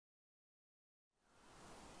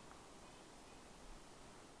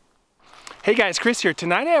Hey guys, Chris here.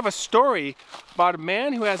 Tonight I have a story about a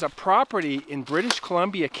man who has a property in British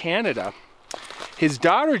Columbia, Canada. His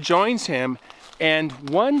daughter joins him, and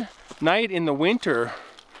one night in the winter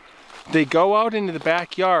they go out into the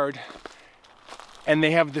backyard and they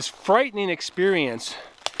have this frightening experience,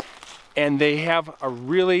 and they have a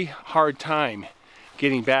really hard time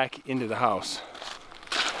getting back into the house.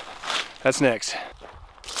 That's next.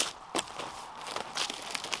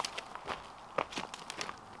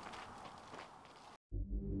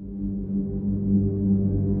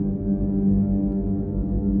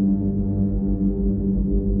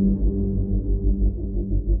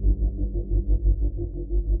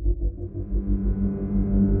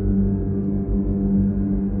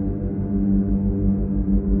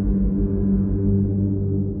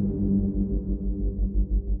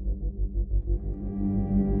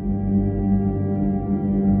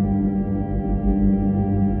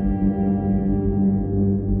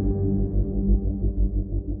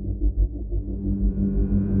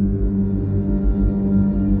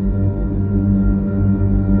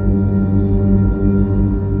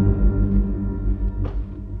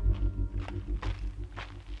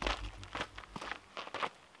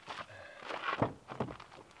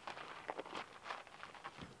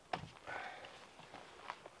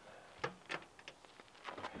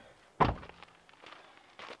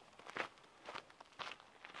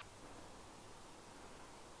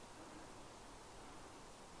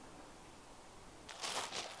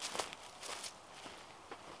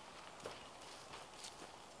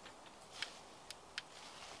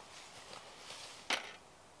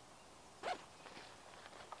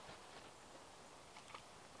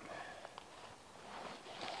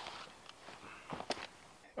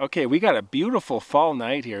 Okay, we got a beautiful fall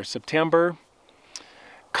night here, September.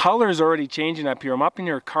 Color's already changing up here. I'm up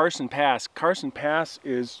near Carson Pass. Carson Pass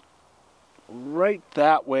is right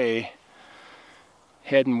that way,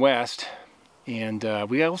 heading west. And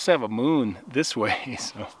we also have a moon this way,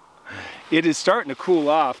 so it is starting to cool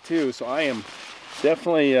off too. So I am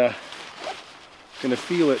definitely gonna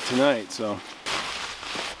feel it tonight. So.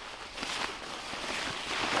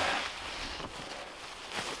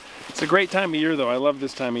 It's a great time of year though. I love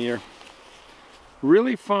this time of year.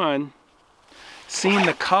 Really fun seeing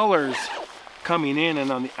the colors coming in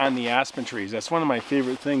and on the aspen trees. That's one of my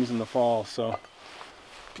favorite things in the fall. So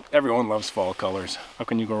everyone loves fall colors. How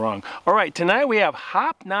can you go wrong? All right, tonight we have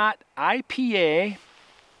Hop Knot IPA,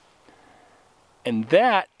 and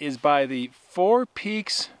that is by the Four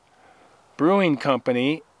Peaks Brewing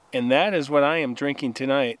Company, and that is what I am drinking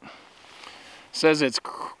tonight. It says it's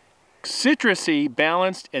citrusy,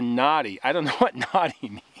 balanced, and knotty. I don't know what knotty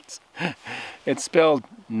means. It's spelled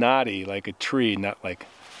knotty, like a tree, not like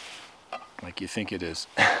you think it is.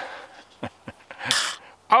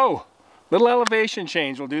 Oh, little elevation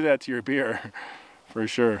change will do that to your beer, for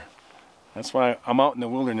sure. That's why I'm out in the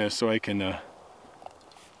wilderness, so I can, there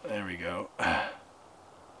we go.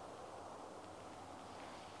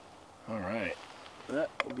 All right, that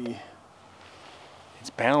will be, it's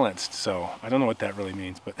balanced, so I don't know what that really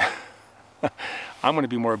means, but I'm going to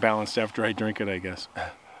be more balanced after I drink it, I guess.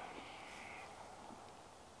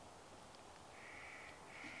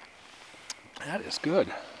 That is good.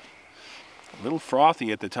 A little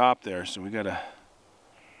frothy at the top there, so we got to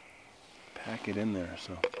pack it in there.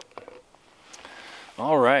 So,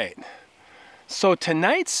 all right. So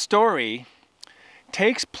tonight's story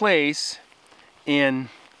takes place in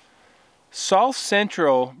South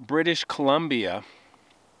Central British Columbia,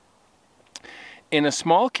 in a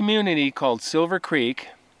small community called Silver Creek.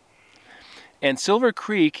 And Silver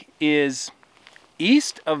Creek is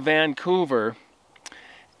east of Vancouver,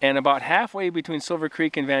 and about halfway between Silver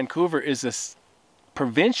Creek and Vancouver is a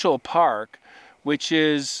provincial park, which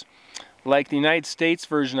is like the United States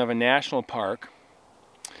version of a national park,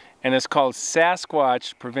 and it's called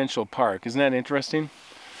Sasquatch Provincial Park. Isn't that interesting?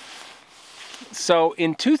 So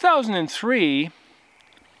in 2003,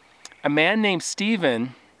 a man named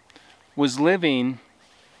Stephen was living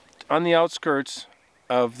on the outskirts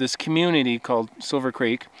of this community called Silver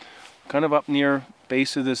Creek, kind of up near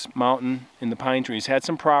base of this mountain in the pine trees. Had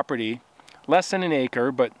some property, less than an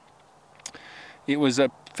acre, but it was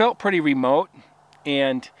felt pretty remote,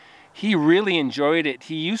 and he really enjoyed it.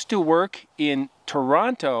 He used to work in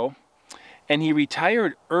Toronto, and he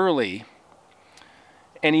retired early,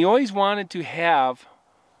 and he always wanted to have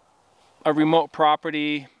a remote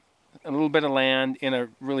property, a little bit of land in a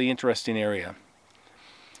really interesting area.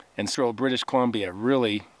 And so British Columbia,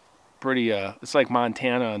 really pretty, it's like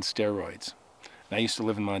Montana on steroids. And I used to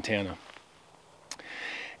live in Montana.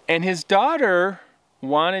 And his daughter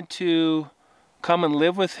wanted to come and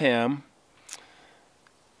live with him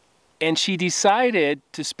And she decided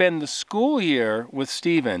to spend the school year with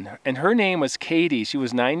Stephen. And her name was Katie. She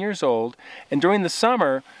was 9 years old. And during the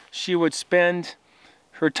summer, she would spend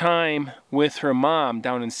her time with her mom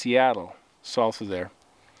down in Seattle, south of there.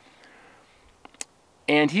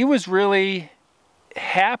 And he was really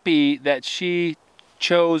happy that she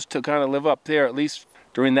chose to kind of live up there, at least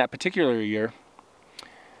during that particular year,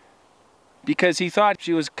 because he thought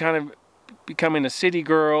she was kind of becoming a city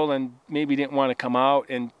girl and maybe didn't want to come out.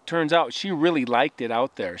 And turns out she really liked it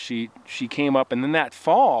out there. She came up, and then that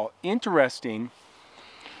fall, interesting,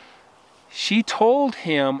 she told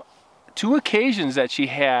him 2 occasions that she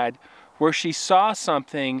had where she saw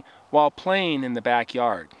something while playing in the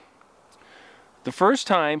backyard. The first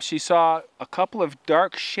time she saw a couple of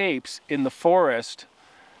dark shapes in the forest,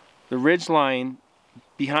 the ridgeline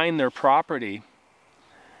behind their property.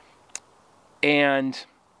 And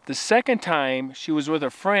the second time she was with a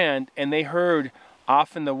friend, and they heard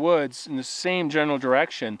off in the woods in the same general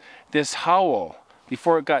direction this howl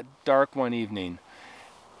before it got dark one evening.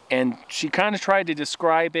 And she kind of tried to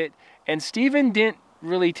describe it, and Stephen didn't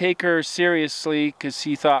really take her seriously because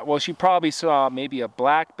he thought, well, she probably saw maybe a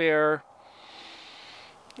black bear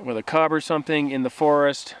with a cub or something in the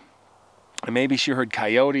forest, and maybe she heard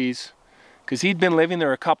coyotes, because he'd been living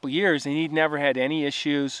there a couple years and he'd never had any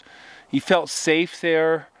issues. He felt safe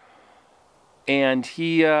there, and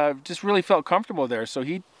he just really felt comfortable there, so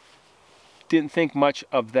he didn't think much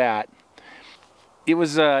of that. It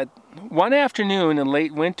was one afternoon in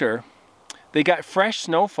late winter, they got fresh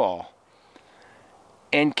snowfall,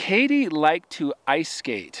 and Katie liked to ice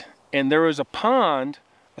skate, and there was a pond,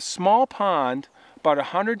 a small pond, about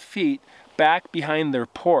 100 feet back behind their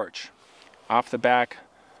porch, off the back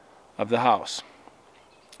of the house.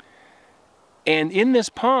 And in this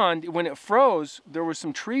pond, when it froze, there were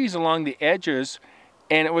some trees along the edges,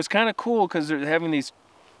 and it was kind of cool because they're having these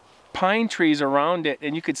pine trees around it,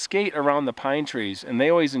 and you could skate around the pine trees, and they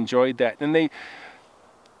always enjoyed that. And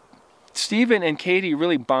Stephen and Katie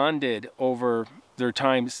really bonded over their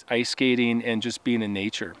times ice skating and just being in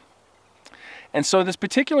nature. And so this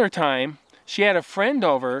particular time, she had a friend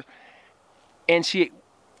over, and she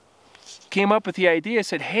came up with the idea,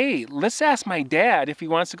 said, hey, let's ask my dad if he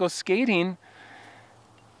wants to go skating,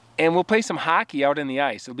 and we'll play some hockey out in the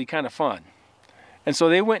ice. It'll be kind of fun. And so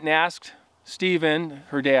they went and asked Stephen,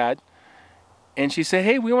 her dad, and she said,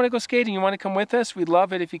 hey, we want to go skating. You want to come with us? We'd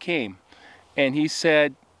love it if you came. And he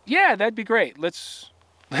said, yeah, that'd be great. Let's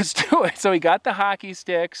do it. So he got the hockey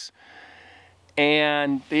sticks,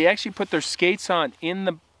 and they actually put their skates on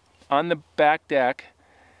the back deck,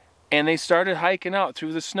 and they started hiking out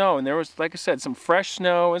through the snow. And there was, like I said, some fresh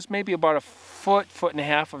snow. It was maybe about a foot and a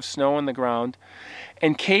half of snow on the ground.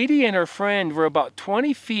 And Katie and her friend were about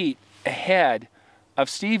 20 feet ahead of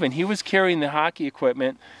Stephen. He was carrying the hockey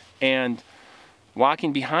equipment and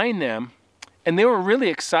walking behind them, and they were really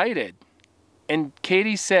excited. And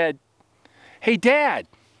Katie said, hey, Dad,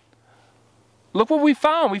 look what we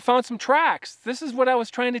found. We found some tracks. This is what I was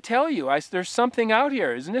trying to tell you. There's something out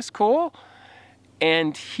here. Isn't this cool?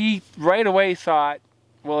 And he right away thought,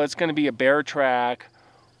 well, it's going to be a bear track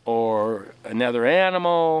or another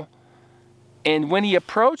animal. And when he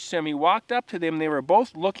approached them, he walked up to them. They were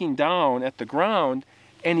both looking down at the ground,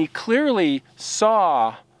 and he clearly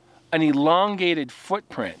saw an elongated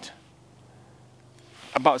footprint,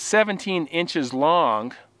 about 17 inches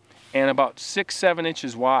long and about 6-7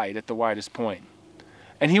 inches wide at the widest point.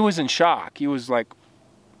 And he was in shock. He was like,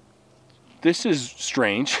 this is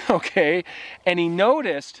strange, okay? And he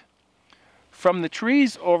noticed from the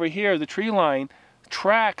trees over here, the tree line,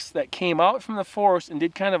 tracks that came out from the forest and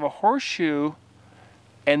did kind of a horseshoe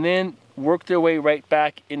and then worked their way right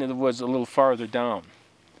back into the woods a little farther down.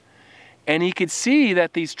 And he could see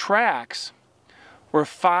that these tracks were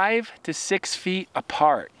 5 to 6 feet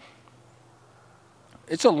apart.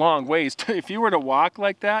 It's a long ways. If you were to walk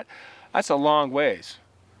like that, that's a long ways.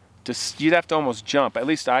 You'd have to almost jump, at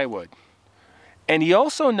least I would. And he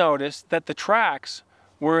also noticed that the tracks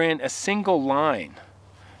were in a single line.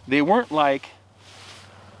 They weren't like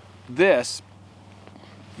this,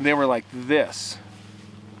 they were like this,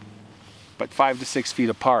 but 5 to 6 feet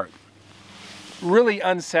apart. Really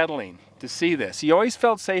unsettling to see this. He always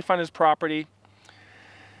felt safe on his property,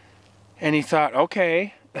 and he thought,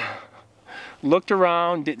 okay, looked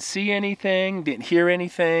around, didn't see anything, didn't hear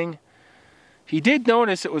anything. He did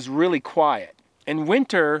notice it was really quiet. In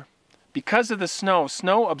winter, because of the snow,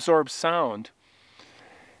 snow absorbs sound,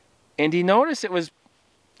 and he noticed it was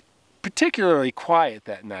particularly quiet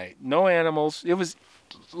that night. No animals. It was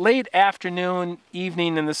late afternoon,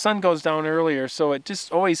 evening, and the sun goes down earlier, so it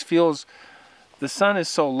just always feels the sun is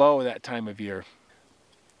so low that time of year.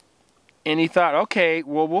 And he thought, okay,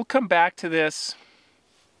 well, we'll come back to this.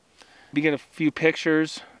 We get a few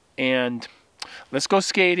pictures and let's go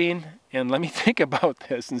skating and let me think about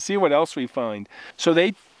this and see what else we find. So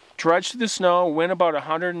they trudged through the snow, went about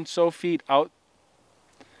 100 and so feet out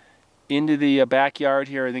into the backyard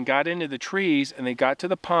here, and then got into the trees, and they got to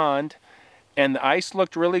the pond, and the ice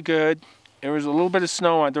looked really good. There was a little bit of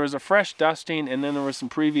snow on it. There was a fresh dusting, and then there was some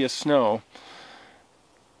previous snow.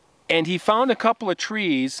 And he found a couple of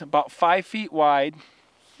trees about 5 feet wide.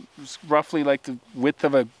 It was roughly like the width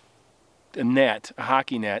of a net, a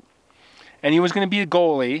hockey net. And he was going to be a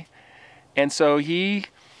goalie. And so he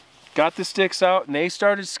got the sticks out, and they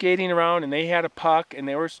started skating around, and they had a puck, and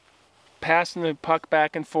they were passing the puck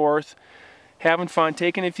back and forth, having fun,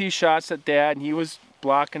 taking a few shots at Dad, and he was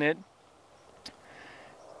blocking it.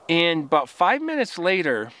 And about 5 minutes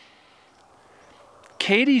later,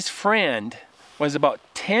 Katie's friend was about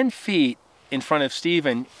 10 feet in front of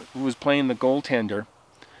Stephen, who was playing the goaltender,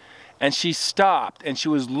 and she stopped, and she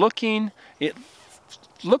was looking, it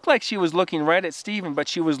looked like she was looking right at Stephen, but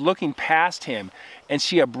she was looking past him, and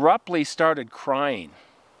she abruptly started crying.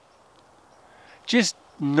 Just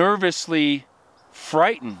nervously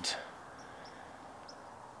frightened.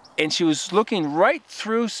 And she was looking right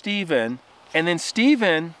through Stephen, and then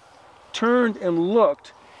Stephen turned and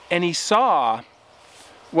looked, and he saw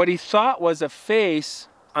what he thought was a face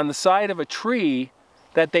on the side of a tree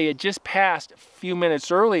that they had just passed a few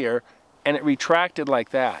minutes earlier, and it retracted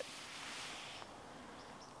like that.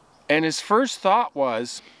 And his first thought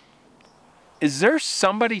was, is there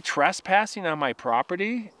somebody trespassing on my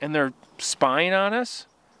property and they're spying on us?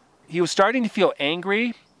 He was starting to feel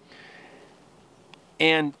angry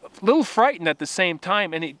and a little frightened at the same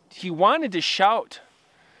time, and he wanted to shout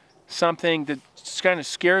something to kind of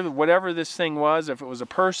scare whatever this thing was, if it was a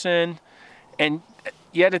person, and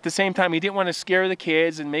yet at the same time he didn't want to scare the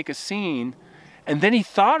kids and make a scene. And then he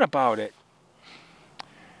thought about it,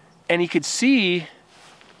 and he could see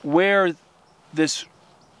where this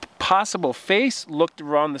possible face looked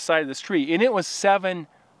around the side of this tree, and it was 7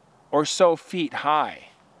 or so feet high.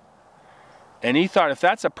 And he thought, if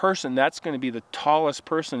that's a person, that's going to be the tallest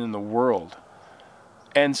person in the world.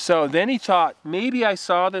 And so then he thought, maybe I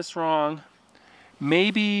saw this wrong.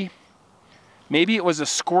 Maybe it was a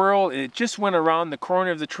squirrel. It just went around the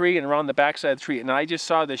corner of the tree and around the backside of the tree, and I just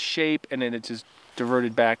saw this shape, and then it just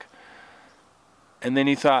diverted back. And then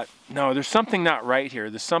he thought, no, there's something not right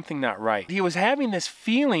here. There's something not right. He was having this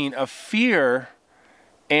feeling of fear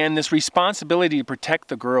and this responsibility to protect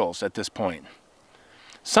the girls at this point.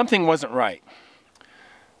 Something wasn't right.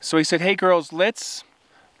 So he said, hey girls, let's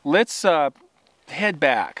head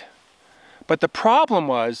back. But the problem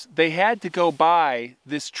was they had to go by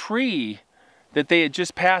this tree that they had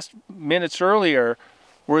just passed minutes earlier,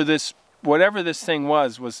 where this, whatever this thing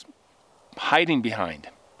was hiding behind.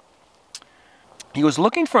 He was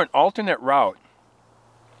looking for an alternate route.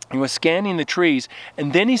 He was scanning the trees,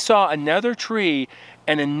 and then he saw another tree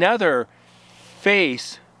and another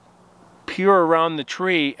face peer around the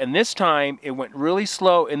tree, and this time it went really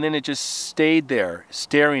slow, and then it just stayed there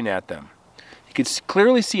staring at them. You could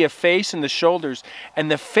clearly see a face in the shoulders,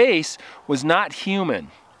 and the face was not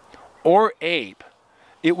human or ape.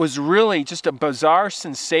 It was really just a bizarre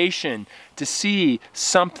sensation to see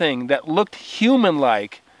something that looked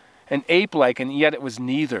human-like and ape-like, and yet it was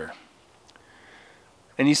neither.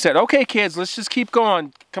 And he said, okay kids, let's just keep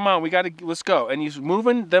going. Come on, let's go. And he's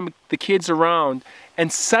moving the kids around,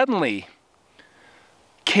 and suddenly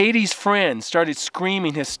Katie's friend started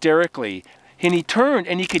screaming hysterically, and he turned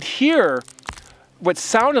and he could hear what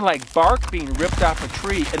sounded like bark being ripped off a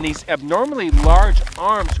tree, and these abnormally large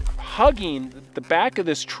arms hugging the back of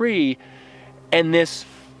this tree, and this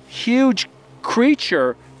huge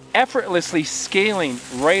creature effortlessly scaling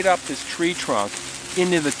right up this tree trunk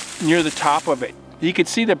near the top of it. You could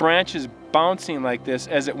see the branches bouncing like this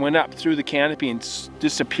as it went up through the canopy and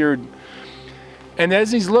disappeared. And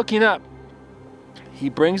as he's looking up, he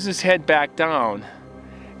brings his head back down,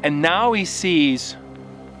 and now he sees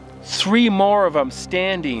 3 more of them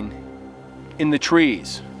standing in the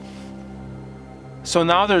trees. So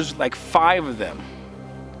now there's like 5 of them.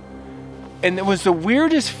 And it was the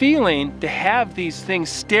weirdest feeling to have these things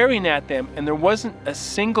staring at them, and there wasn't a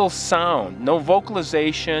single sound, no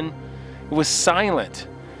vocalization. It was silent.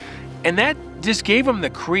 And that just gave him the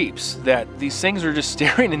creeps, that these things were just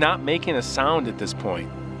staring and not making a sound at this point.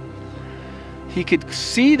 He could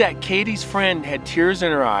see that Katie's friend had tears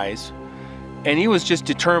in her eyes, and he was just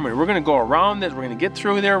determined, we're going to go around this, we're going to get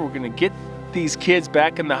through there, we're going to get these kids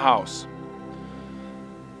back in the house.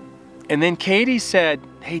 And then Katie said,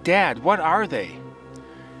 hey Dad, what are they?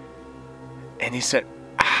 And he said,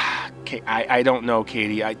 I don't know,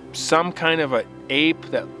 Katie. Some kind of an ape,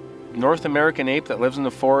 that North American ape that lives in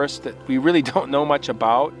the forest that we really don't know much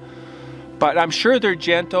about. But I'm sure they're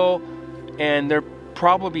gentle, and they're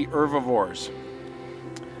probably herbivores.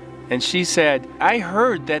 And she said, I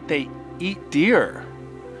heard that they eat deer.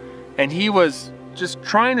 And he was just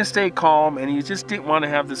trying to stay calm, and he just didn't want to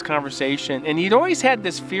have this conversation. And he'd always had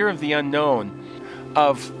this fear of the unknown,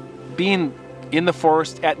 of being in the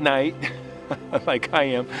forest at night, like I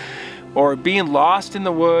am, or being lost in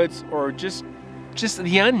the woods, or just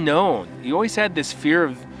the unknown. He always had this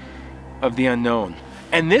fear of the unknown.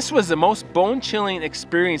 And this was the most bone-chilling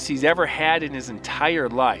experience he's ever had in his entire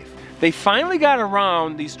life. They finally got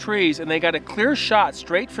around these trees, and they got a clear shot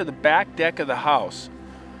straight for the back deck of the house.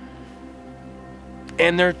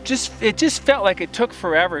 And it just felt like it took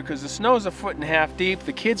forever, because the snow is 1.5 feet deep.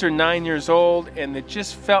 The kids are 9 years old, and it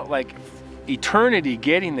just felt like eternity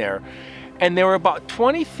getting there. And they were about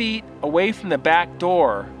 20 feet away from the back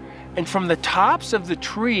door. And from the tops of the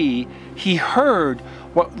tree, he heard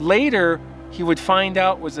what later he would find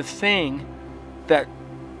out was a thing that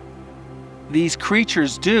these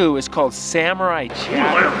creatures do. Is called samurai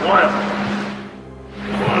chatter.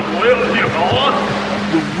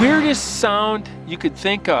 The weirdest sound you could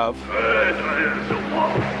think of.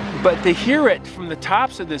 But to hear it from the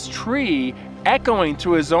tops of this tree echoing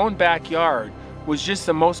through his own backyard was just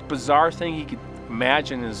the most bizarre thing he could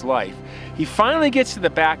imagine in his life. He finally gets to the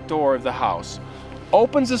back door of the house,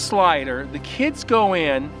 opens a slider, the kids go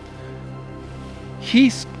in,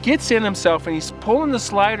 he gets in himself, and he's pulling the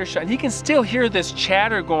slider shut, and he can still hear this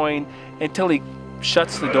chatter going until he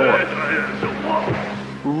shuts the door.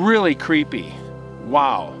 Really creepy.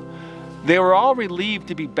 Wow. They were all relieved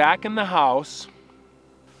to be back in the house.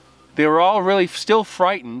 They were all really still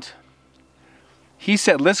frightened. He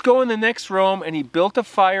said, let's go in the next room, and he built a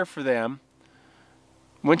fire for them.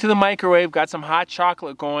 Went to the microwave, got some hot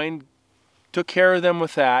chocolate going, took care of them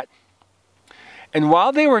with that. And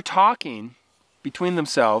while they were talking between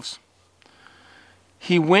themselves,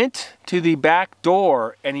 he went to the back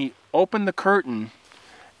door, and he opened the curtain,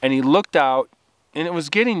 and he looked out, and it was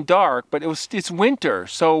getting dark, but it's winter.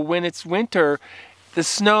 So when it's winter, the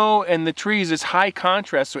snow and the trees is high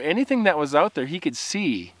contrast, so anything that was out there he could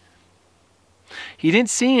see. He didn't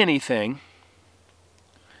see anything.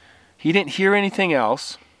 He didn't hear anything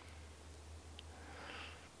else.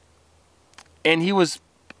 And he was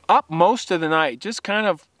up most of the night, just kind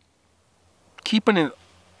of keeping an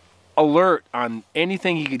alert on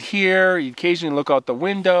anything he could hear. He'd occasionally look out the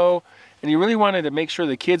window, and he really wanted to make sure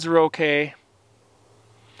the kids were okay.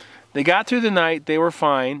 They got through the night, they were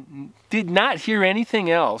fine. Did not hear anything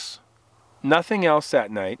else. Nothing else that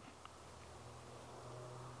night.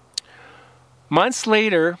 Months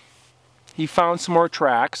later, he found some more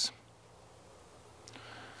tracks.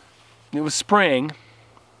 It was spring,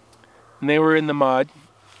 and they were in the mud,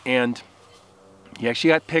 and he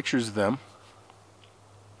actually got pictures of them.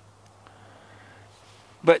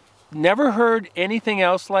 But never heard anything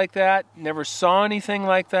else like that, never saw anything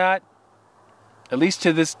like that, at least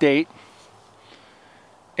to this date.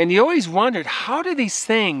 And he always wondered, how do these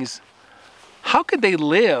things, how could they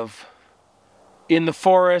live in the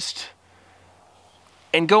forest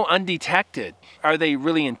and go undetected? Are they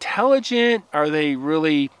really intelligent? Are they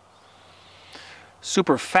really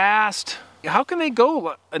super fast? How can they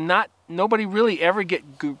go and nobody really ever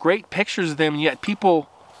get great pictures of them, yet people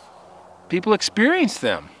experience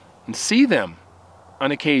them and see them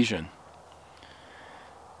on occasion?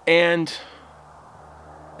 And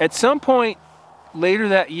at some point later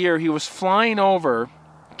that year, he was flying over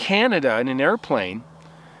Canada in an airplane,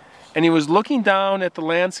 and he was looking down at the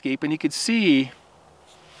landscape, and he could see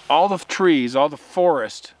all the trees, all the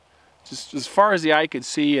forest, just as far as the eye could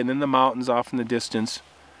see, and then the mountains off in the distance.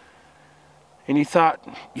 And he thought,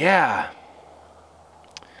 yeah,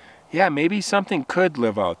 maybe something could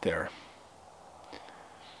live out there.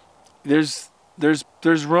 There's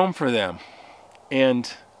room for them.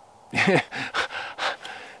 And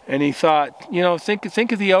and he thought, you know,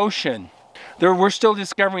 think of the ocean. We're still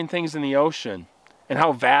discovering things in the ocean, and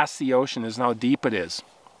how vast the ocean is and how deep it is.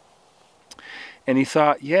 And he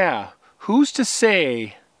thought, yeah, who's to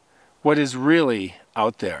say what is really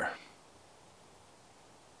out there?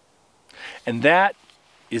 And that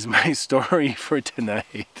is my story for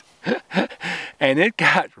tonight. And it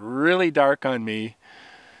got really dark on me.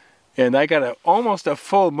 And I got almost a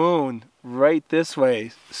full moon right this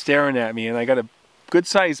way staring at me. And I got a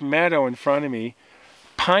good-sized meadow in front of me.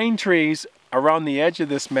 Pine trees around the edge of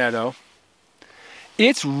this meadow.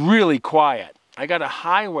 It's really quiet. I got a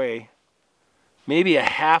highway, maybe a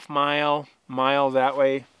half mile that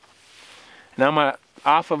way. And I'm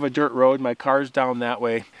off of a dirt road. My car's down that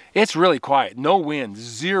way. It's really quiet. No wind.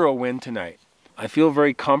 Zero wind tonight. I feel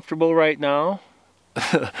very comfortable right now.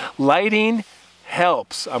 Lighting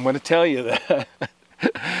helps. I'm going to tell you that.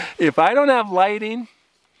 If I don't have lighting,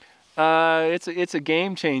 it's a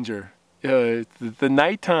game changer. The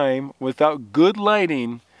nighttime without good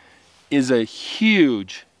lighting is a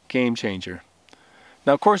huge game changer.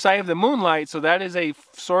 Now, of course, I have the moonlight, so that is a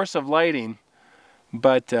source of lighting.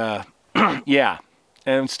 But yeah,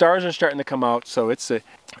 and stars are starting to come out, so it's an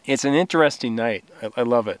interesting night. I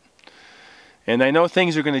love it, and I know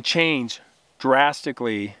things are going to change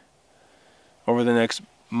drastically over the next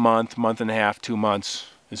month and a half, 2 months,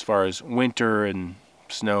 as far as winter and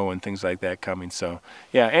snow and things like that coming. So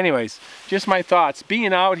yeah, anyways, just my thoughts.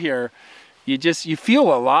 Being out here, you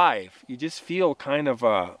feel alive. You just feel kind of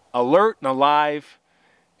alert and alive,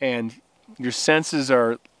 and your senses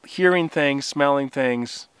are hearing things, smelling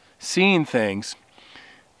things, seeing things,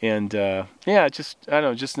 and yeah, just, I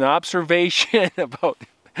don't know, just an observation about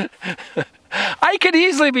I could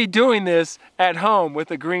easily be doing this at home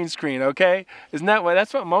with a green screen, okay? Isn't that what,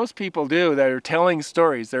 that's what most people do that are telling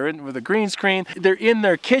stories. They're in with a green screen, they're in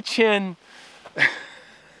their kitchen.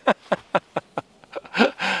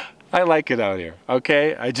 I like it out here,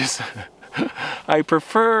 okay? I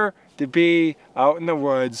prefer to be out in the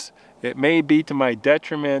woods. It may be to my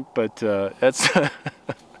detriment, but that's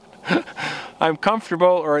I'm comfortable,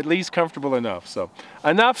 or at least comfortable enough. So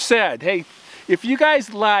enough said. Hey, if you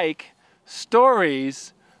guys like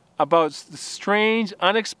stories about strange,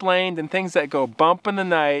 unexplained, and things that go bump in the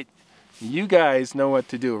night, you guys know what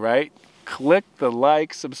to do, right? Click the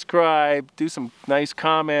like, subscribe, do some nice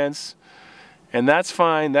comments, and that's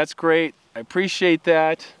fine. That's great. I appreciate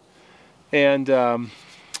that. And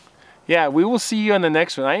yeah, we will see you on the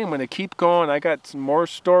next one. I am going to keep going. I got some more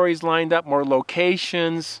stories lined up, more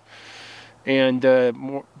locations, and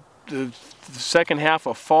more, the second half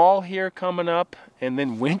of fall here coming up, and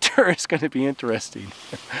then winter is going to be interesting.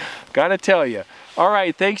 Gotta tell you. All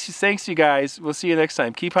right, thanks you guys. We'll see you next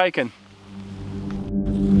time. Keep hiking.